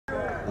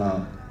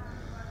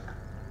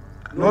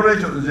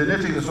N'olwekyo nze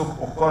neetegese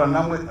okukola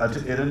nammwe ate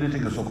era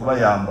neetegese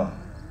okubayamba.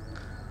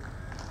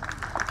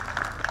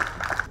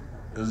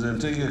 Nze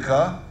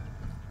ntegeka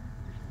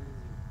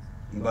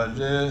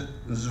mbadde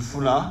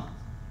nzifuna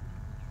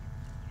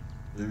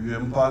ebyo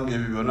empanga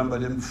ebyo byonna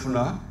mbadde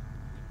mbifuna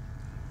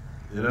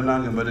era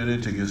nange mbadde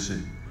neetegese.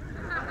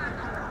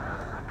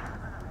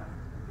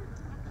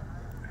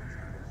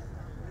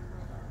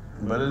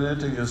 Mbadde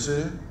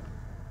neetegese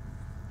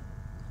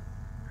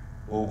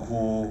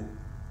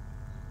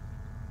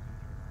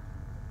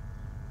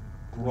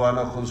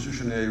kulwana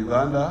constitution ya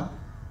Uganda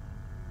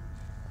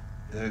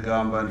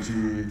egamba nti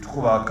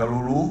tukuba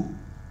akalulu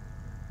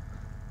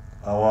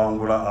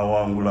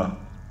awangula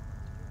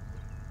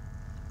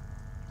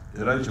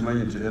era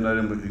nkimanyi nti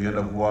NRM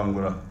igenda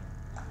kuwangula.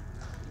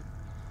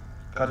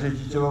 Kati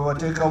eki kye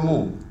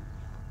babateekamu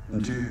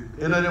nti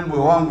NRM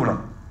bwewangula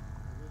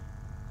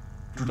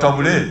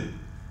tutabule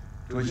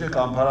twekye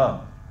Kampala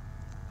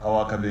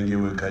awakabenge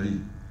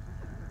wekali.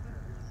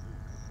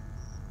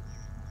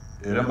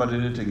 Era mbadde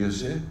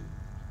neetegese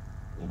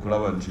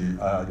okulaba nti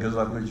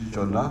agezaako eki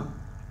kyonna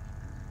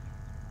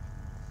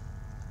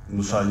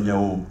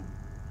musanyawo.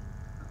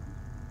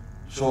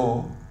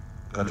 So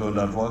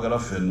Katonda atwagala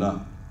ffenna,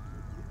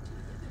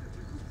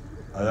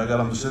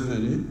 ayagala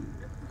Museveni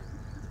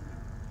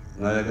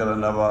n'ayagala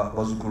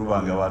n'abazzukulu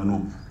bange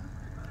abanuupu.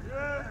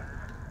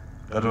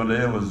 Katonda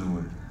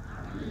yeebazibwe.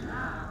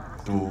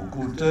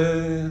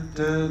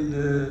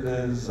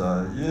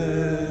 Tukutendereza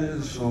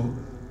Yesu.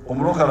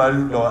 Omulokola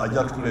alidda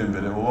ajja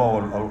tukulembere oba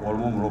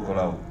walimu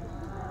omulokolawo.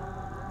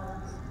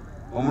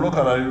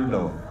 Omulokola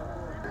aliddawa.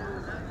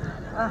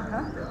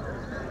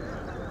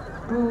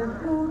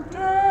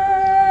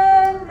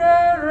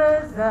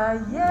 Tukutendereza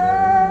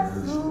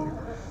Yesu,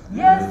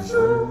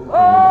 Yesu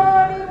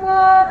oli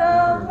mwana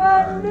wa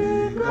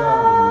Ndiga,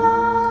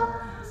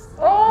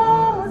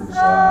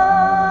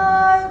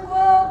 omusaayi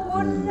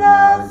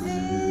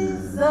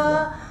gw'okunnaziza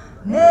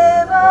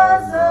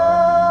nebaza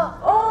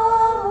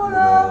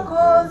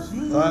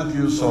omulokozi. Thank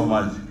you so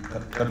much.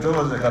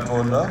 Katwebaze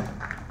Katonda.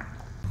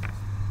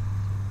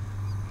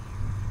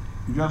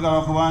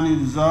 Njagala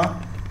kubaaniriza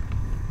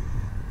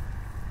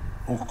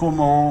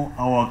okukomawo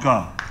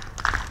awaka.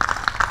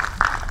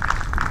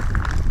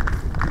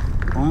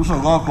 Omuso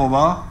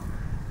gwakoba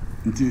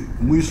nti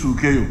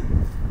mwisuukeyo,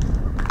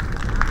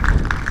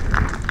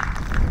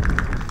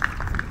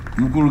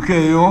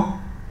 mukulukeyo,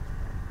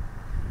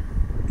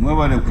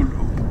 mwebale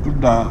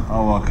kudda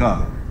awaka.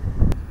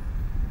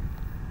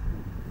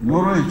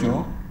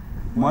 N'olwekyo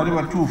mwali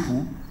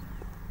batuufu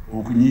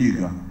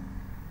okunyiiga.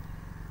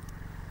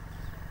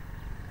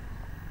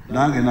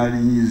 Nange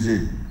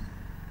nalinyiize.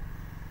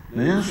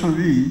 Naye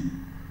ensobi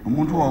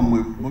omuntu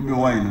wammwe Bobi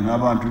Wine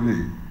n'abantu be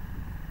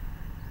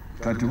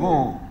kati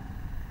bo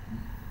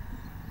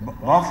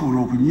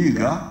bafuula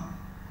okunyiiga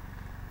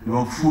ne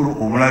bakufuula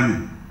obulabe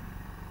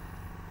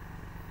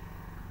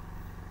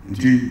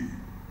nti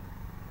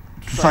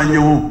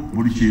tusanyewo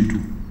buli kintu,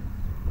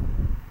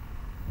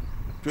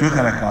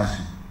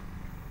 twekalakaasi,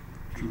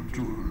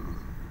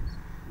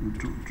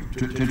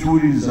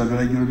 tetuwuliriza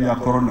biragiro bya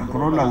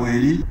korona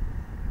weeri.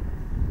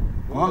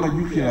 Kubanga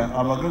jjukira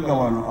abagaga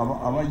wano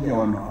abajja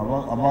wano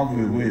abaava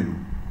ebweru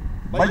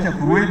bajja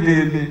ku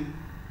lw'eddembe.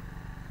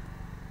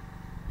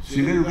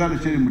 Singa Uganda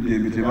kyeri mu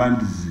ddembe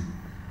tebandizze.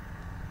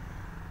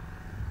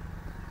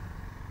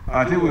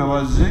 Ate bwe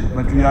bazze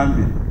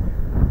batuyambye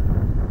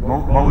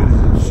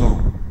baweereza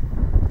ebisolo,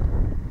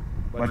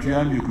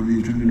 batuyambye ku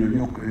bintu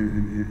bino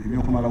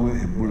ebyokumalawo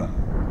Ebola.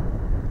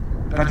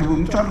 Kati bwe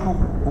mutandika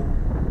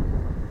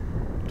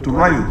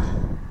tulwayoti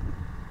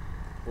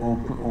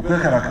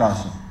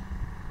okwekalakaasa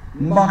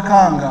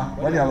mbakanga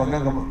bali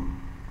abagaga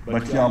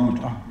batyamu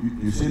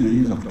ensi eno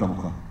eyinza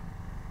kutabuka.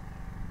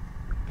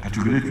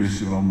 Katugere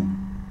twesibamu.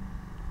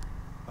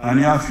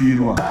 Ani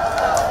afiirwa?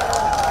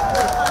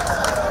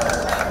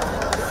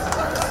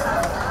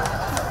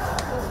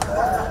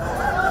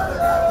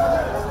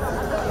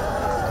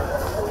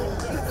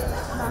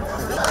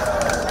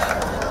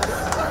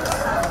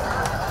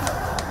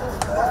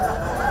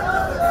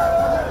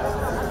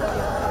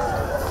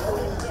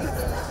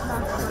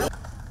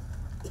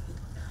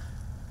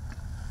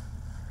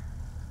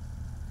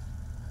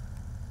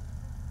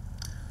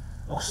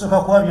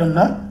 Okusooka kwa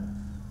byonna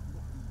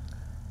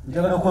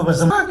njagala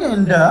okwebaza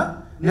agenda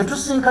ne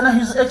tusinkana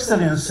His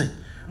Excellency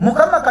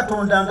Mukama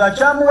Katonda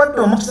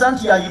ng'akyamuwadde omukisa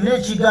nti yalina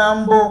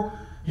ekigambo.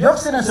 Your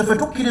Excellency ffe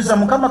tukkiriza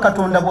Mukama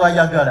Katonda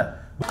bw'ayagala.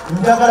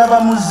 Njagala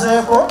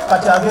bamuzzeeko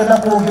kati agenda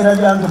kwogera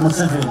byange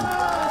Museveni.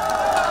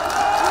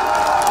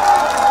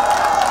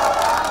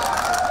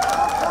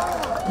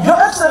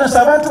 Your Excellency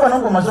abantu bano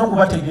ng'omaze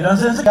okubategeera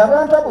nze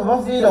abantu abo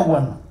baviira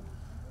wano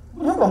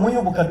nyumba mwenye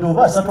obukadde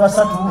oba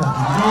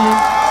 3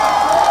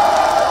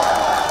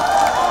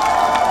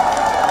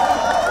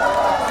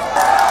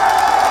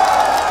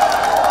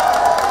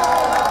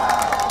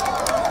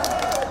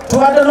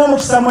 tubadde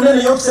n'omukisa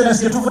munene Your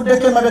Excellency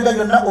tuvuddeko emabega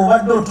yonna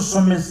obadde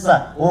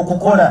otusomesa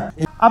okukola.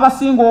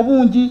 Abasinga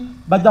obungi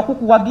bajja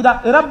kukuwagira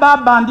era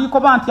babandiko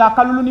banti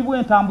akalulu ni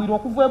bwentambwira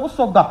okuva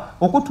ebusoga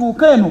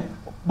okutuuka eno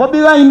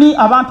Bobi Wine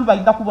abantu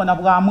bayida kubona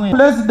bwamwe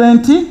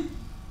president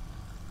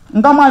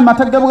nga Mwai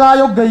Matege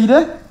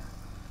bwayogeire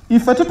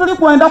ife tituli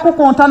kwenda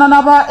kukontana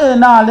naba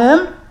NRM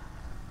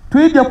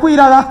twide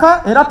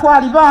kwiralaka era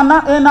twali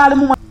bana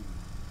NRM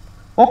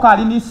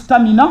okali ni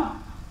stamina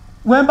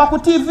wemba ku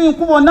TV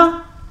nkubona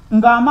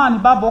nga amani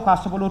babo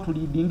okasobola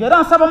otulidinga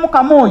era nsaba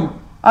mukamoyo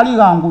ali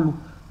gangulu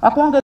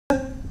akonge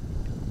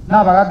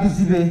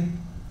n'abalagizi be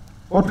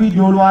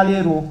otwide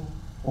olwaleero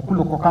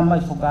okulokoka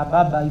maiso ga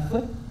baba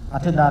ife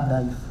ate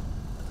dada ife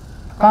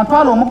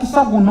kantwala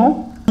omukisa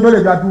guno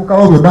mbere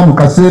byatuukawo byonna mu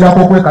kaseera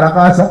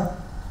k'okwekalakaasa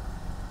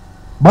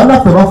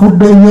bannaffe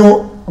bafudde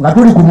nnyo nga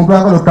tuli ku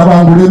mutwagalo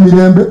tabangula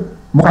emirembe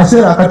mu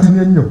kaseera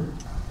akatimye ennyo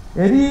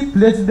eri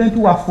president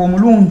waffe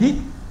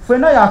omulungi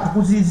ffenna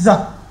yatukuzizza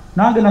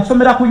nange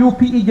nasomera ku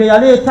UPE gye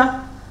yaleeta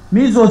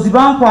mizozi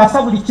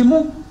bankwasa buli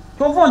kimu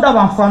kyova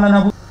ndaba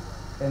nfaanana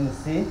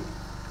MC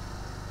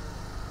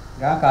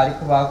ng'akaali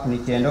kubaako ni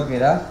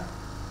kyendogera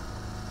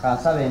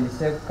kansaba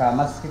endise ku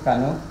kamasiki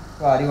kano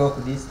twaliwo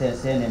ku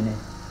distance enene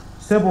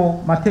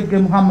Sebo Matege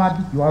Muhammad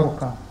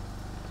Yuaruka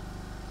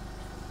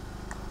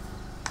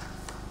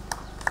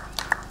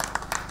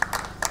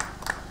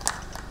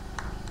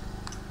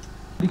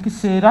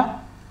likiseera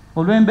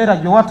olw'embeera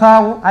gye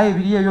wataawo aye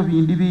ebiri ebyo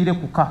bindibiire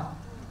kuka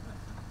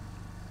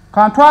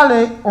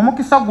kantwale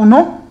omukisa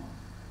guno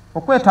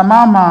okweta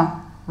maama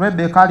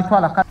Rebecca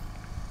alitwala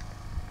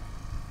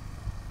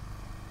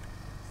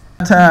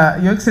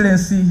Your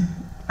Excellency,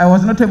 I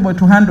was not able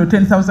to handle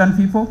 10,000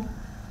 people.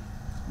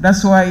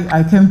 That's why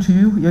I came to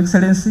you, Your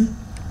Excellency,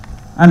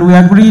 and we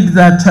agreed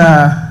that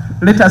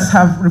let us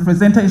have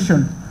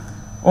representation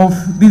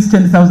of these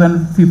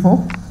 10,000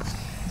 people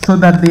so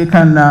that they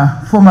can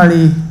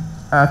formally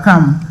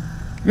come.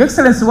 Your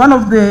Excellency, one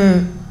of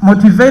the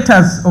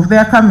motivators of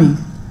their coming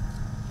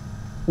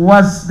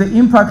was the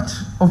impact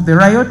of the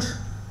riot,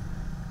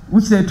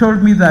 which they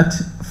told me that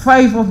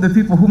 5 of the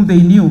people whom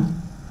they knew,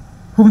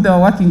 whom they were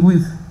working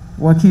with,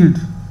 were killed.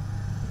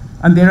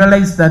 And they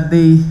realized that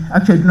they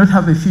actually did not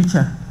have a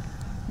future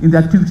in the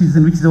activities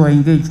in which they were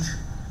engaged.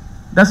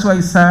 That's why,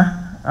 sir,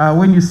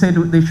 when you said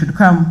they should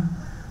come,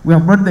 we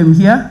have brought them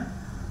here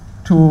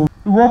to...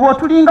 Wobo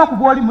tulinga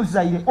kubwali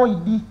muzaire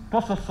oidi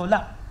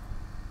tososola.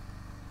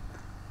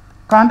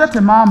 Kandete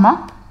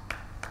mama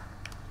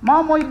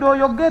oido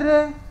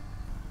yogere.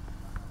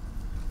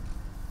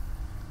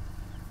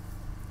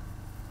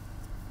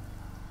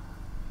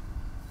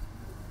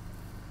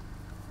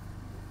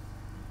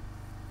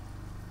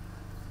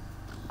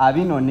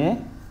 abinone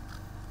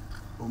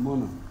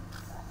Omono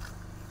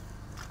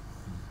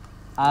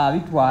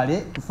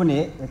abitwale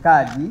tufune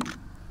ekaadi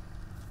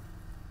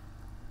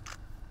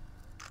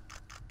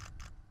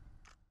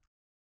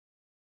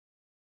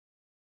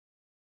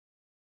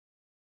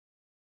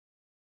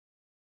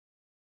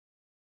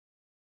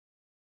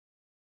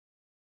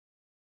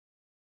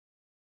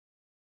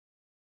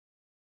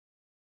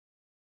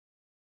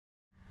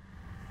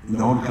in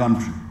the whole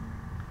country.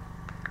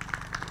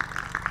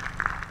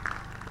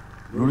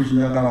 Lori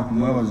njagala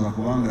kumwebaza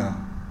kubanga